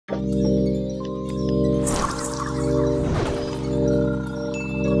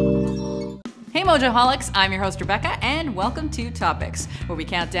Mojoholics, I'm your host Rebecca, and welcome to TopX, where we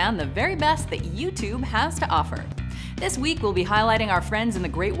count down the very best that YouTube has to offer. This week we'll be highlighting our friends in the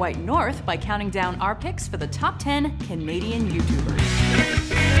Great White North by counting down our picks for the top 10 Canadian YouTubers.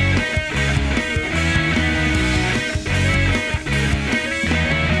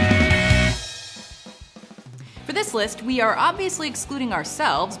 For this list, we are obviously excluding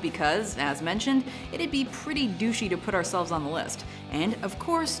ourselves because, as mentioned, it'd be pretty douchey to put ourselves on the list. And, of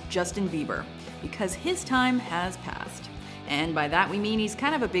course, Justin Bieber, because his time has passed. And by that we mean he's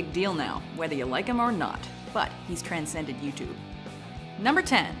kind of a big deal now, whether you like him or not. But he's transcended YouTube. Number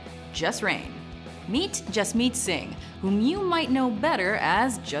 10, Just Rain. Meet Jasmeet Singh, whom you might know better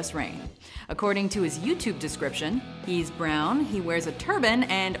as Just Rain. According to his YouTube description, he's brown, he wears a turban,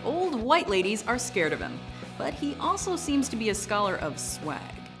 and old white ladies are scared of him. But he also seems to be a scholar of swag.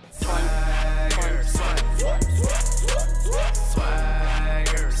 Swagger, swagger,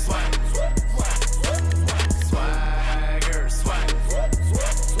 swagger, swagger, swagger.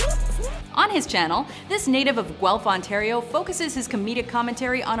 On his channel, this native of Guelph, Ontario focuses his comedic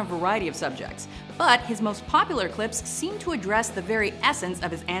commentary on a variety of subjects, but his most popular clips seem to address the very essence of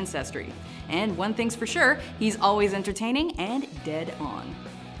his ancestry. And one thing's for sure, he's always entertaining and dead on.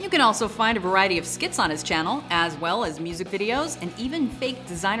 You can also find a variety of skits on his channel, as well as music videos and even fake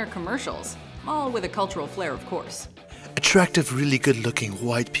designer commercials. All with a cultural flair, of course. Attractive, really good-looking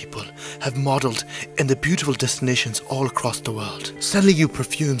white people have modeled in the beautiful destinations all across the world, selling you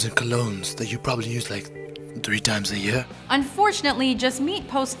perfumes and colognes that you probably use like 3 times a year. Unfortunately, Jasmeet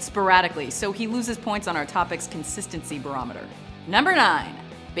posts sporadically, so he loses points on our topic's consistency barometer. Number 9,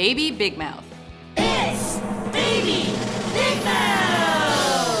 Baby Big Mouth. It's Baby Big Mouth!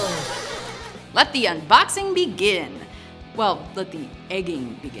 Let the unboxing begin. Well, let the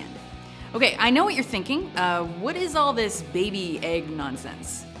egging begin. Okay, I know what you're thinking. What is all this baby egg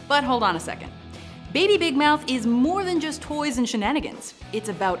nonsense? But hold on a second. Baby Big Mouth is more than just toys and shenanigans. It's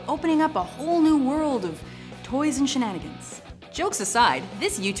about opening up a whole new world of toys and shenanigans. Jokes aside,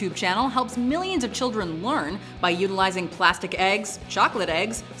 this YouTube channel helps millions of children learn by utilizing plastic eggs, chocolate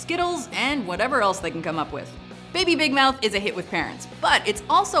eggs, Skittles, and whatever else they can come up with. Baby Big Mouth is a hit with parents, but it's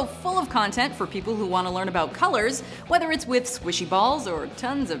also full of content for people who want to learn about colors, whether it's with squishy balls or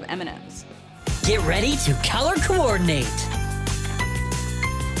tons of M&Ms. Get ready to color coordinate.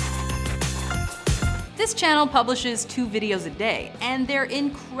 This channel publishes 2 videos a day, and they're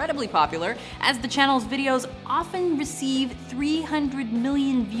incredibly popular as the channel's videos often receive 300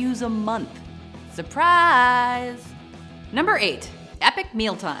 million views a month. Surprise! Number 8, Epic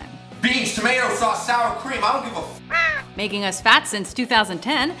Mealtime. Beans, tomato sauce, sour cream, I don't give a f. Making us fat since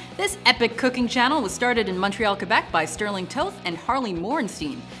 2010, this epic cooking channel was started in Montreal, Quebec by Sterling Toth and Harley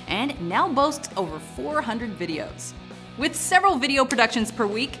Morenstein, and now boasts over 400 videos. With several video productions per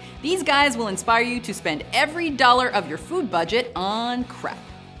week, these guys will inspire you to spend every dollar of your food budget on crap.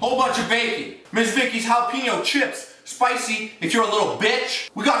 Whole bunch of bacon. Miss Vicky's jalapeno chips. Spicy if you're a little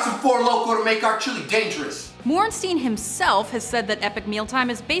bitch. We got some Four Loko to make our chili dangerous. Morenstein himself has said that Epic Mealtime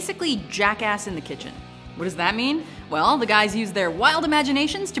is basically Jackass in the kitchen. What does that mean? Well, the guys use their wild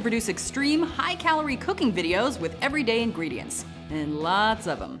imaginations to produce extreme, high-calorie cooking videos with everyday ingredients. And lots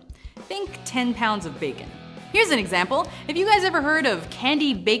of them. Think 10 pounds of bacon. Here's an example. Have you guys ever heard of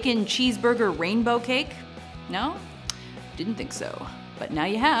candy bacon cheeseburger rainbow cake? No? Didn't think so. But now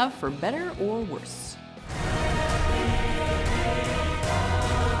you have, for better or worse.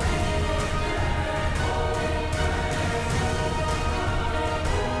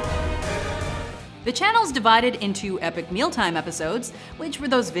 The channel's divided into Epic Mealtime episodes, which were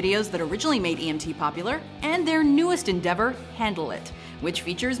those videos that originally made EMT popular, and their newest endeavor, Handle It, which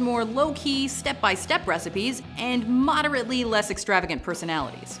features more low-key, step-by-step recipes and moderately less extravagant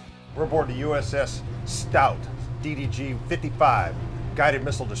personalities. We're aboard the USS Stout, DDG-55, guided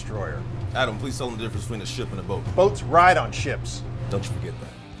missile destroyer. Adam, please tell them the difference between a ship and a boat. Boats ride on ships. Don't you forget that.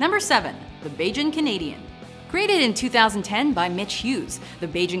 Number 7, The Bajan Canadian. Created in 2010 by Mitch Hughes, The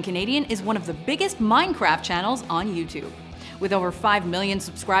Bajan Canadian is one of the biggest Minecraft channels on YouTube. With over 5 million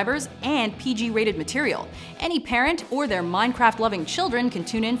subscribers and PG-rated material, any parent or their Minecraft-loving children can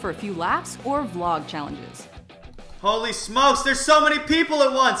tune in for a few laughs or vlog challenges. Holy smokes, there's so many people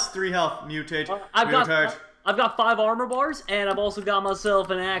at once! 3 health, mutate, I've got 5 armor bars, and I've also got myself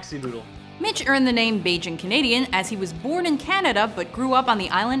an axe noodle. Mitch earned the name Bajan Canadian as he was born in Canada but grew up on the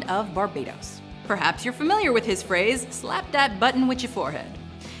island of Barbados. Perhaps you're familiar with his phrase, slap that button with your forehead.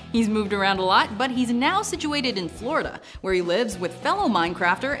 He's moved around a lot, but he's now situated in Florida, where he lives with fellow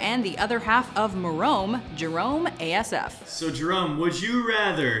Minecrafter and the other half of Marome, Jerome ASF. So Jerome, would you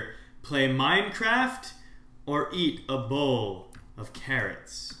rather play Minecraft or eat a bowl of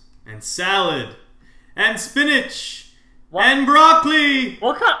carrots? and salad, and spinach, and broccoli.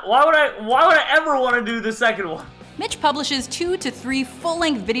 Why would I ever want to do the second one? Mitch publishes 2 to 3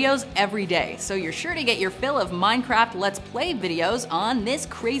 full-length videos every day, so you're sure to get your fill of Minecraft Let's Play videos on this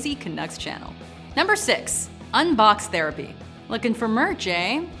crazy Canucks channel. Number 6, Unbox Therapy. Looking for merch,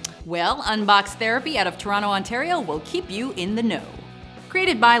 eh? Well, Unbox Therapy out of Toronto, Ontario will keep you in the know.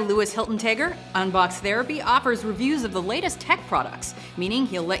 Created by Louis Hilton-Tager, Unbox Therapy offers reviews of the latest tech products, meaning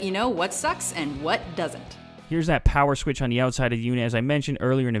he'll let you know what sucks and what doesn't. Here's that power switch on the outside of the unit. As I mentioned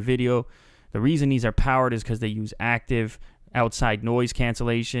earlier in the video, the reason these are powered is because they use active outside noise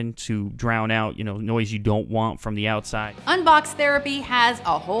cancellation to drown out, noise you don't want from the outside. Unbox Therapy has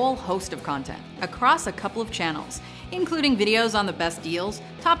a whole host of content across a couple of channels, including videos on the best deals,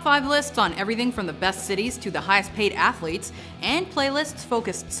 top 5 lists on everything from the best cities to the highest paid athletes, and playlists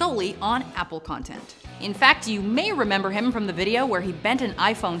focused solely on Apple content. In fact, you may remember him from the video where he bent an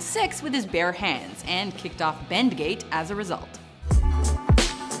iPhone 6 with his bare hands and kicked off Bendgate as a result.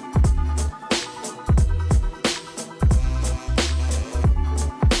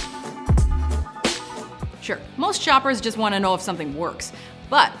 Sure, most shoppers just want to know if something works,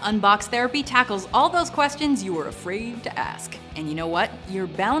 but Unbox Therapy tackles all those questions you were afraid to ask. And you know what? You're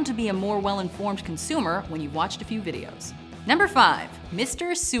bound to be a more well-informed consumer when you've watched a few videos. Number 5,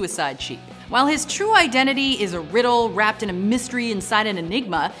 Mr. Suicide Sheep. While his true identity is a riddle wrapped in a mystery inside an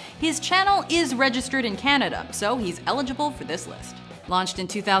enigma, his channel is registered in Canada, so he's eligible for this list. Launched in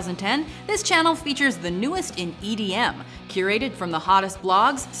 2010, this channel features the newest in EDM, curated from the hottest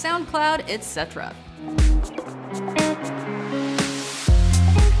blogs, SoundCloud, etc.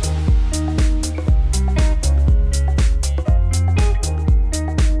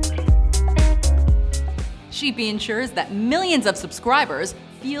 Sheepy ensures that millions of subscribers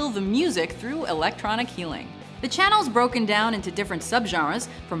feel the music through electronic healing. The channel's broken down into different subgenres,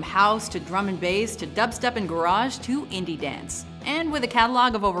 from house to drum and bass to dubstep and garage to indie dance. And with a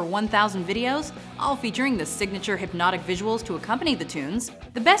catalog of over 1,000 videos, all featuring the signature hypnotic visuals to accompany the tunes.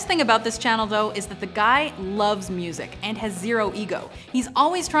 The best thing about this channel though is that the guy loves music and has zero ego. He's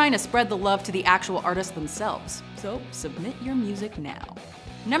always trying to spread the love to the actual artists themselves. So submit your music now.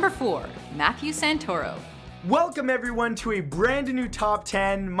 Number 4, Matthew Santoro. Welcome everyone to a brand new top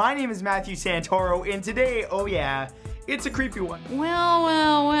 10. My name is Matthew Santoro, and today, oh yeah, it's a creepy one.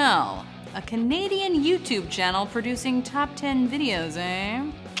 Well. A Canadian YouTube channel producing top 10 videos, eh?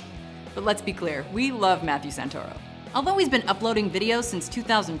 But let's be clear, we love Matthew Santoro. Although he's been uploading videos since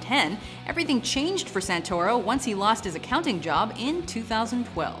 2010, everything changed for Santoro once he lost his accounting job in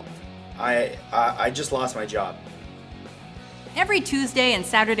 2012. I just lost my job. Every Tuesday and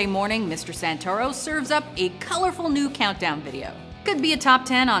Saturday morning, Mr. Santoro serves up a colorful new countdown video. Could be a top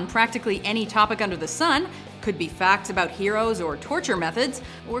 10 on practically any topic under the sun, could be facts about heroes or torture methods,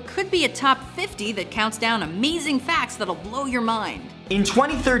 or could be a top 50 that counts down amazing facts that'll blow your mind. In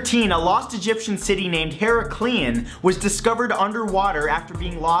 2013, a lost Egyptian city named Heracleon was discovered underwater after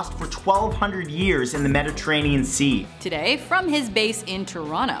being lost for 1,200 years in the Mediterranean Sea. Today, from his base in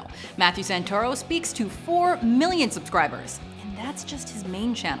Toronto, Matthew Santoro speaks to 4 million subscribers, and that's just his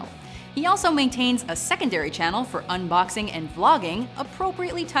main channel. He also maintains a secondary channel for unboxing and vlogging,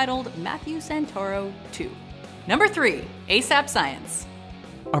 appropriately titled Matthew Santoro 2. Number 3, ASAP Science.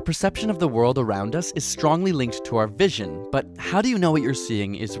 Our perception of the world around us is strongly linked to our vision, but how do you know what you're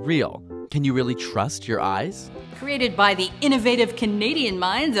seeing is real? Can you really trust your eyes? Created by the innovative Canadian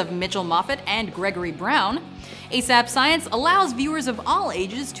minds of Mitchell Moffat and Gregory Brown, ASAP Science allows viewers of all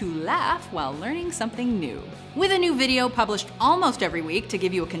ages to laugh while learning something new. With a new video published almost every week to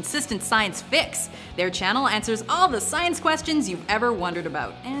give you a consistent science fix, their channel answers all the science questions you've ever wondered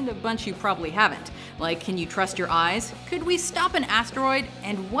about, and a bunch you probably haven't. Like, can you trust your eyes? Could we stop an asteroid?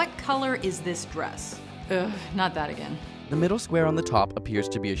 And what color is this dress? Ugh, not that again. The middle square on the top appears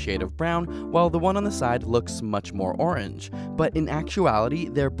to be a shade of brown, while the one on the side looks much more orange. But in actuality,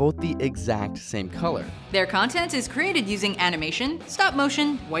 they're both the exact same color. Their content is created using animation, stop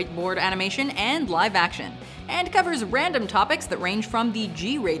motion, whiteboard animation, and live action, and covers random topics that range from the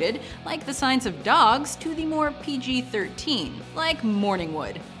G-rated, like the science of dogs, to the more PG-13, like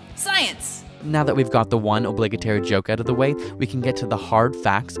morningwood. Science! Now that we've got the one obligatory joke out of the way, we can get to the hard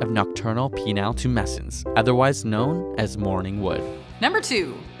facts of nocturnal penile tumescence, otherwise known as morning wood. Number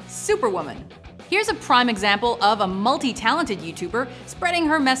 2, Superwoman. Here's a prime example of a multi-talented YouTuber spreading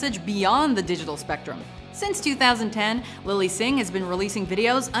her message beyond the digital spectrum. Since 2010, Lily Singh has been releasing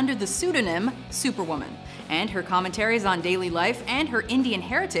videos under the pseudonym Superwoman, and her commentaries on daily life and her Indian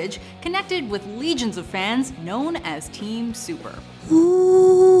heritage connected with legions of fans known as Team Super.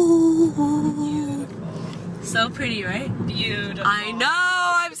 Ooh. So pretty, right? Beautiful. I know,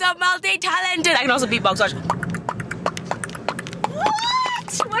 I'm so multi-talented. I can also beatbox. Watch.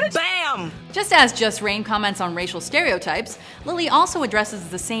 What? Bam! Just as Just Rain comments on racial stereotypes, Lily also addresses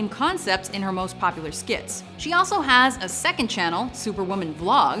the same concepts in her most popular skits. She also has a second channel, Superwoman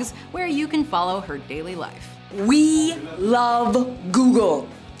Vlogs, where you can follow her daily life. We love Google.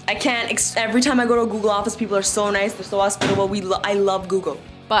 I can't, every time I go to a Google office, people are so nice, they're so hospitable. I love Google.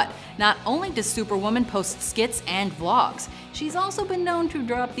 But not only does Superwoman post skits and vlogs, she's also been known to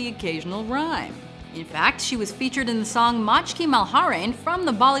drop the occasional rhyme. In fact, she was featured in the song Mach Ki Malharain from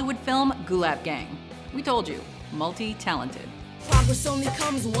the Bollywood film Gulab Gang. We told you, multi-talented. Progress only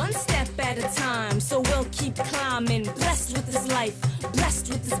comes one step at a time, so we'll keep climbing. Blessed with this life, blessed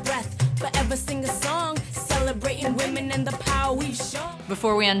with this breath. Forever sing a song, celebrating women and the power we've shown.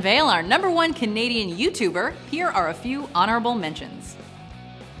 Before we unveil our #1 Canadian YouTuber, here are a few honorable mentions.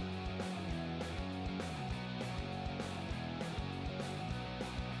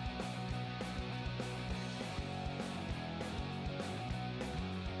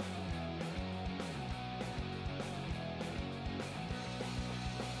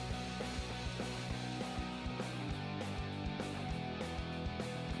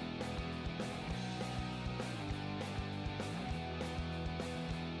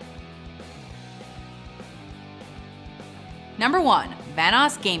 #1,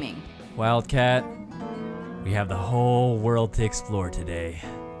 Vanoss Gaming. Wildcat, we have the whole world to explore today.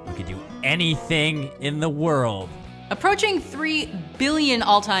 We could do anything in the world. Approaching 3 billion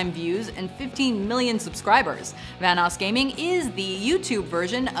all-time views and 15 million subscribers, Vanoss Gaming is the YouTube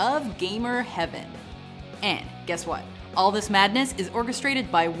version of Gamer Heaven. And guess what? All this madness is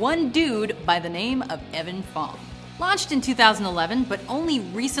orchestrated by one dude by the name of Evan Fong. Launched in 2011, but only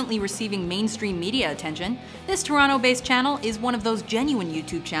recently receiving mainstream media attention, this Toronto-based channel is one of those genuine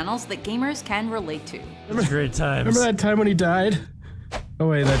YouTube channels that gamers can relate to. Great times. Remember that time when he died? Oh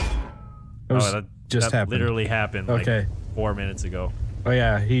wait, that just happened. Literally happened like 4 minutes ago. Oh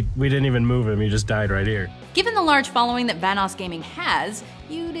yeah, we didn't even move him, he just died right here. Given the large following that Vanoss Gaming has,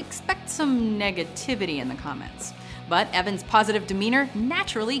 you'd expect some negativity in the comments. But Evan's positive demeanor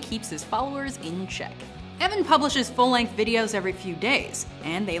naturally keeps his followers in check. Evan publishes full-length videos every few days,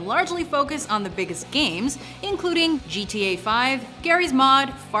 and they largely focus on the biggest games, including GTA 5, Garry's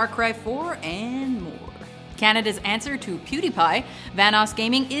Mod, Far Cry 4, and more. Canada's answer to PewDiePie, Vanoss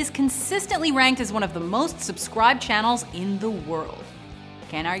Gaming is consistently ranked as one of the most subscribed channels in the world.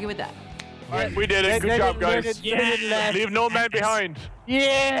 Can't argue with that. Alright, we did it. Good job, guys. Leave no man behind.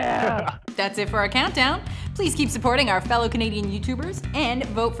 Yeah! That's it for our countdown. Please keep supporting our fellow Canadian YouTubers and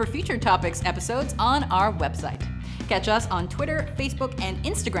vote for future TopX episodes on our website. Catch us on Twitter, Facebook, and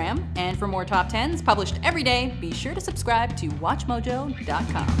Instagram. And for more Top 10s published every day, be sure to subscribe to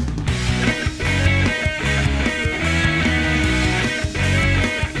WatchMojo.com.